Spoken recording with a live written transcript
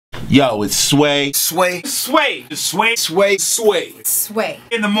Yo, it's Sway. Sway. Sway. Sway. Sway. Sway. Sway.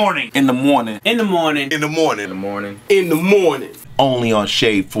 In the morning. In the morning. In the morning. In the morning. In the morning. In the morning. Only on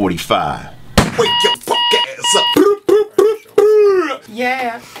Shade 45. Wake your fuck ass up.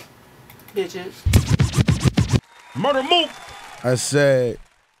 Yeah. Bitches. Murda Mook. I said,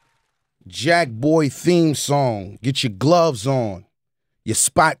 Jack Boy theme song. Get your gloves on. Your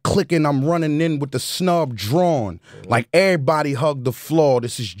spot clicking, I'm running in with the snub drawn. Like everybody hug the floor.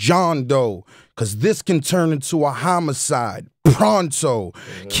 This is John Doe. Cause this can turn into a homicide. Pronto.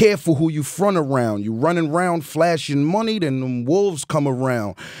 Careful who you front around. You running around flashing money, then them wolves come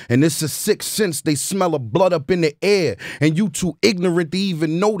around. And it's a sixth sense, they smell of blood up in the air. And you too ignorant to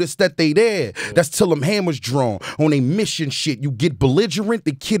even notice that they there. That's till them hammers drawn. On a mission shit, you get belligerent,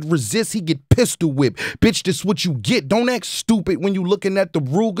 the kid resists, he get pistol whipped. Bitch, this what you get. Don't act stupid when you looking at the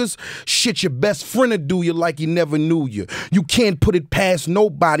Rugers. Shit, your best friend'll do you like he never knew you. You can't put it past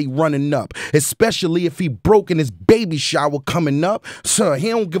nobody running up. Especially if he broke in his baby shower coming up. Sir, he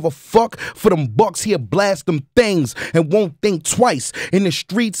don't give a fuck for them bucks. He'll blast them things and won't think twice. In the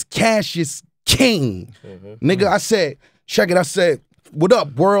streets, cash is king. Nigga, I said, check it, I said, what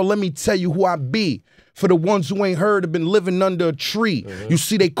up, world? Let me tell you who I be. For the ones who ain't heard, have been living under a tree. You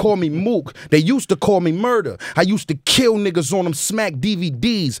see, they call me Mook. They used to call me Murda. I used to kill niggas on them smack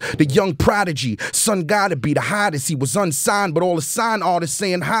DVDs. The young prodigy, son gotta be the hottest. He was unsigned, but all the sign artists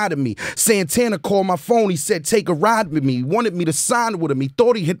saying hi to me. Santana called my phone. He said, take a ride with me. He wanted me to sign with him. He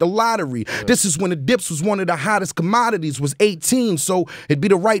thought he hit the lottery. This is when the dips was one of the hottest commodities. Was 18, so it'd be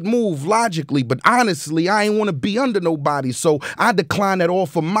the right move logically. But honestly, I ain't want to be under nobody, so I declined that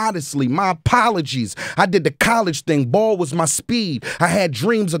offer modestly. My apologies. I did the college thing. Ball was my speed. I had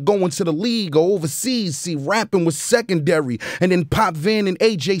dreams of going to the league or overseas. See, rapping was secondary. And then Pop Van and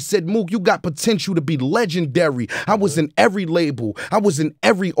AJ said, Mook, you got potential to be legendary. I was in every label. I was in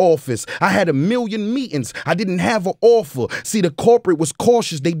every office. I had a million meetings. I didn't have an offer. See, the corporate was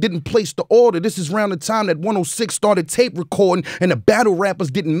cautious. They didn't place the order. This is around the time that 106 started tape recording and the battle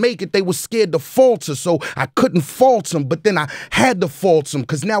rappers didn't make it. They were scared to falter, so I couldn't fault them. But then I had to fault them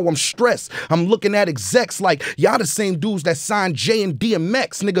because now I'm stressed. I'm looking at execs like, y'all the same dudes that signed J and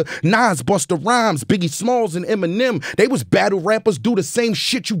DMX, nigga. Nas, Busta Rhymes, Biggie Smalls, and Eminem. They was battle rappers, do the same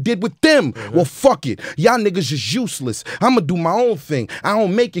shit you did with them. Well, fuck it. Y'all niggas is useless. I'ma do my own thing. I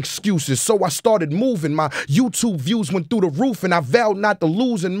don't make excuses, so I started moving. My YouTube views went through the roof, and I vowed not to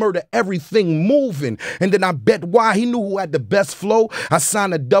lose and murder everything moving. And then I bet why he knew who had the best flow. I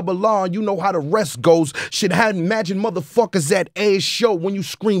signed a double R, and you know how the rest goes. Shit, I imagine motherfuckers at A's show when you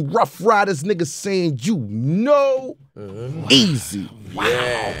scream Rough Riders, niggas saying you know. Easy. Wow.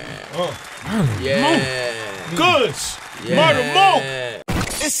 Yeah. Goods. Yeah. Murda Mook.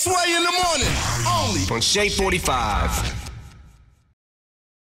 It's Sway in the morning. Only On Shade 45.